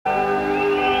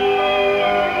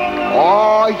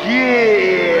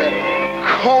yeah,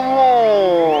 come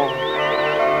on.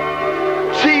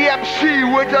 TMC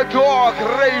with the dog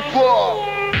Raver.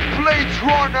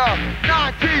 Bladerunner,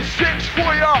 96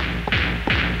 for ya.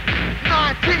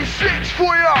 96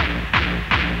 for ya.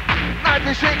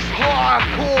 96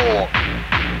 hardcore.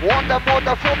 On the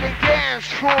motherfucking dance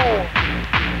floor.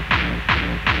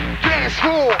 Dance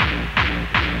floor.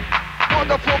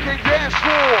 Motherfucking dance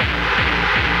floor.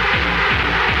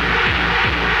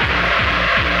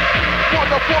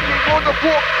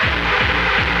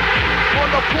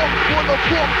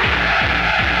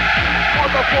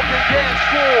 Motherfucking dance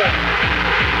floor.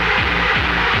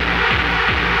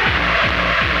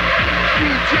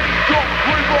 DJ Dog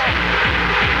Raver.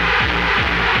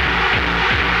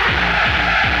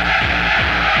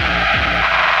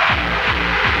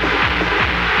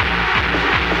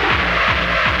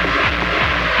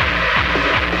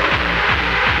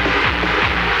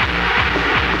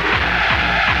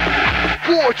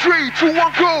 Four, 3, 2, 1,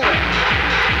 go!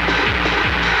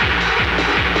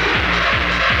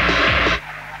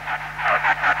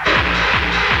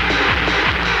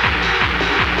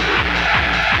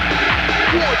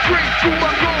 Four, 3, 2, 1,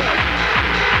 go!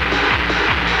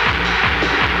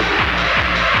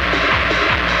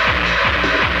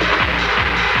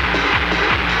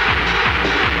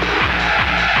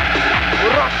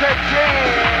 Rock that jam!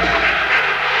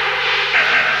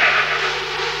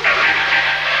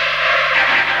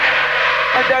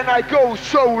 And then I go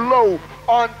solo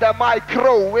on the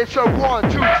micro. It's a 1, 2,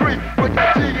 3 with the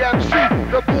TMC,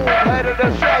 the boom-headed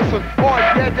assassin. Oh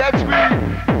yeah, that's me.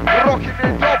 Rocking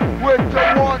it up with the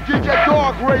one DJ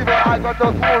Dog Raver. I got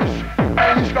the voice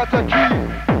and he's got the key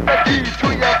to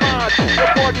your mind, your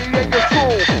body and your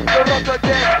soul. The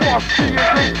Rotterdam Posse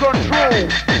is in control.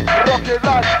 Rock it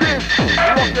like this,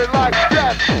 rock it like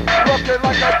that, rock it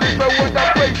like a beat with the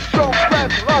bass so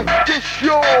fast. Like this,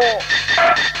 yo.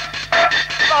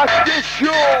 Like this,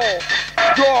 yo.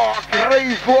 Dog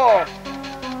Raver.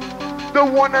 The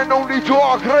one and only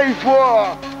Dog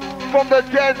Raver. From the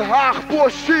Den Haag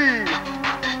Posse.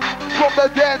 From the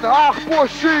Den Haag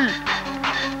Posse.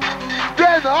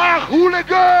 Den Haag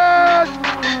Hooligan.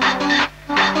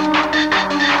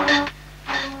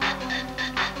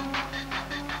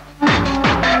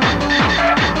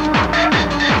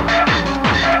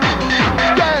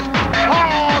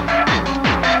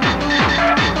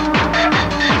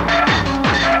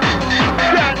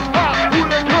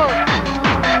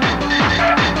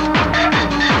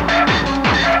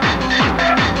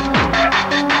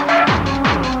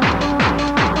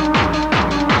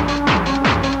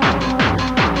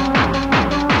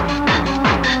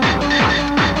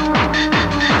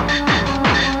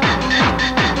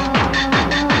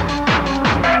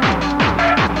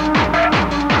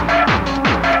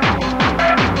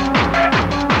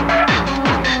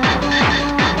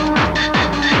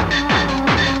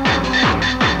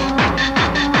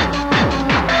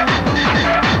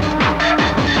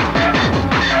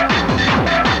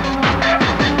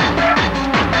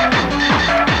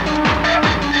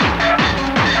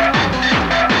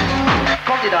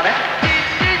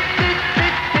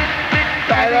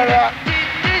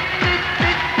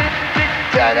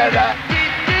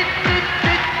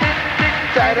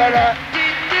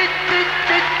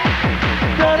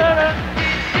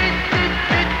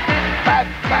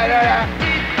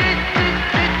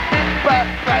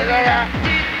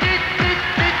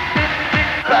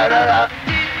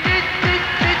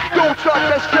 Don't touch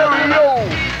the stereo.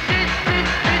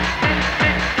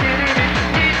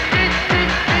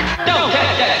 Don't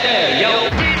touch that stereo.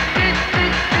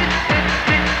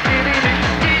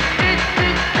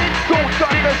 Don't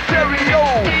touch the stereo.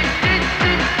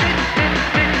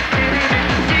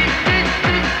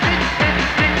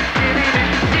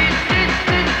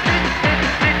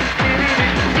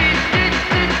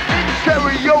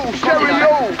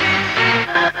 Stereo.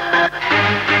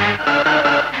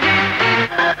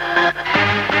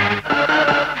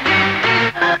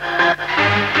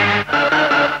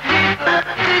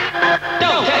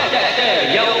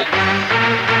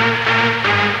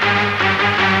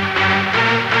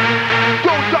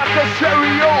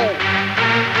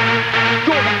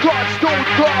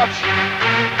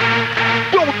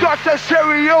 Don't touch the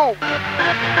stereo.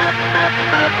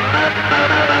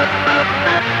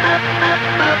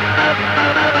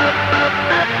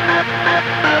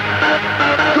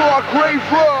 Dog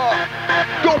Raver.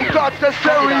 Don't touch the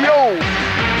stereo.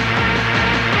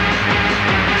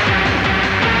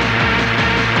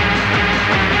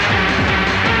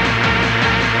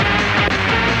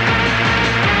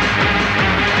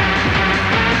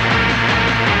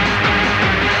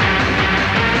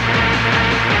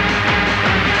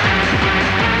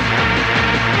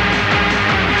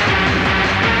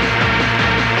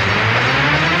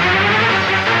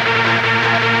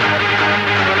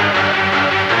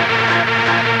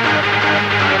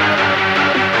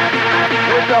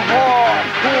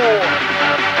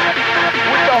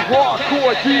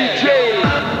 hardcore DJ.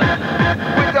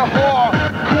 With the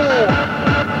hardcore.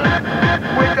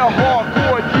 With the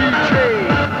hardcore DJ.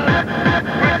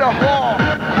 With the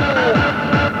hardcore.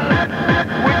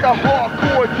 With the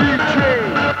hardcore DJ.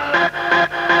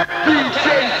 DJ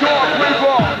Dog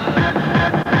Raver.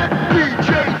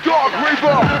 DJ Dog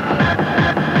Raver.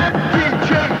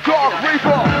 DJ Dog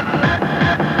Raver.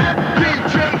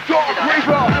 DJ Dog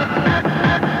Raver.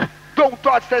 Don't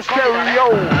touch the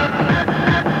stereo.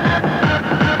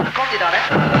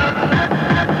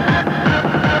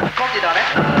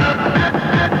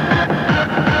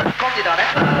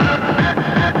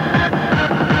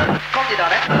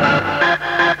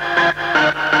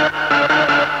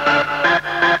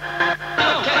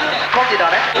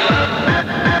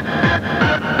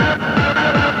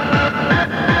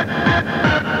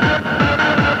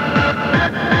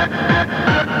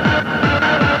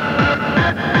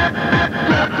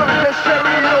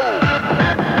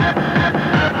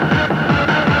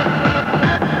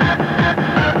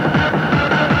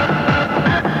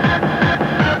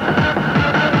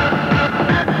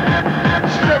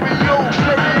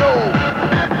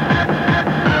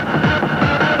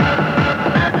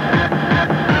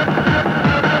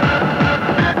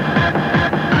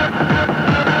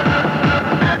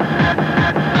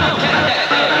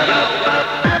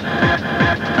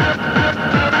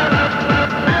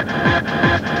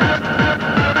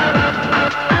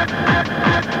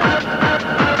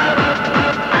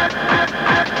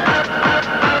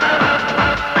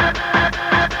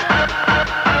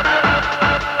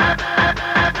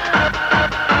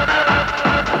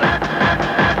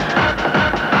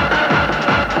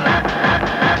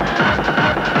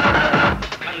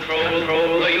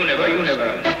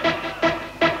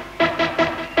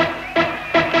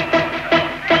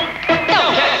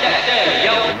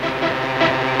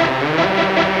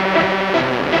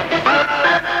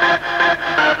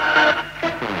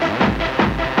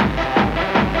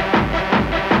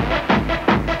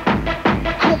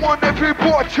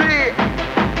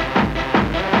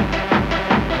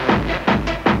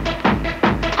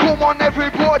 Come on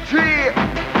everybody.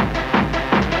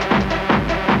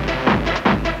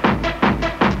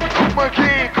 Come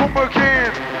again, come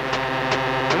again.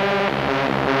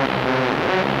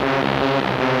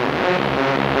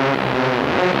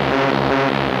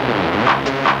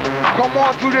 Come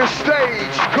on to the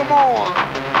stage, come on.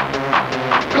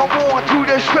 Come on to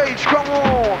the stage, come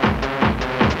on.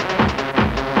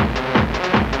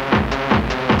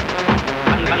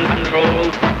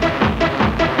 Control.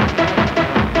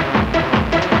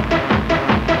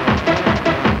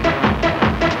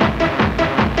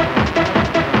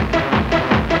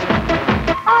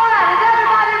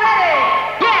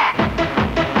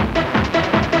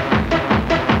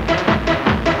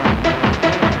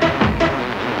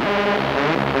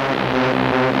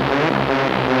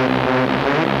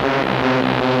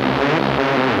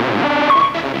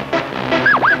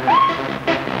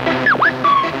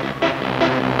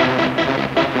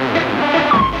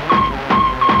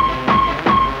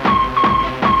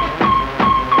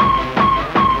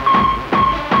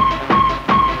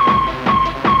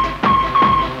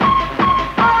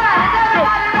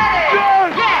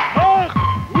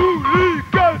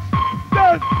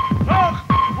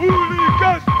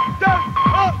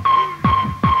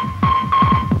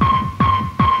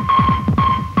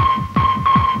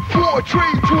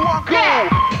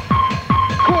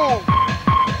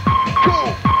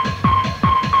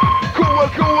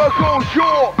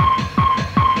 Your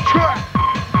track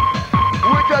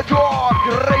with the dog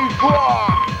Raver,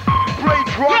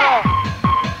 Bladerunner,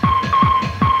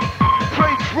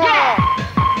 Bladerunner,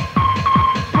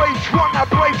 Bladerunner,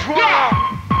 Bladerunner.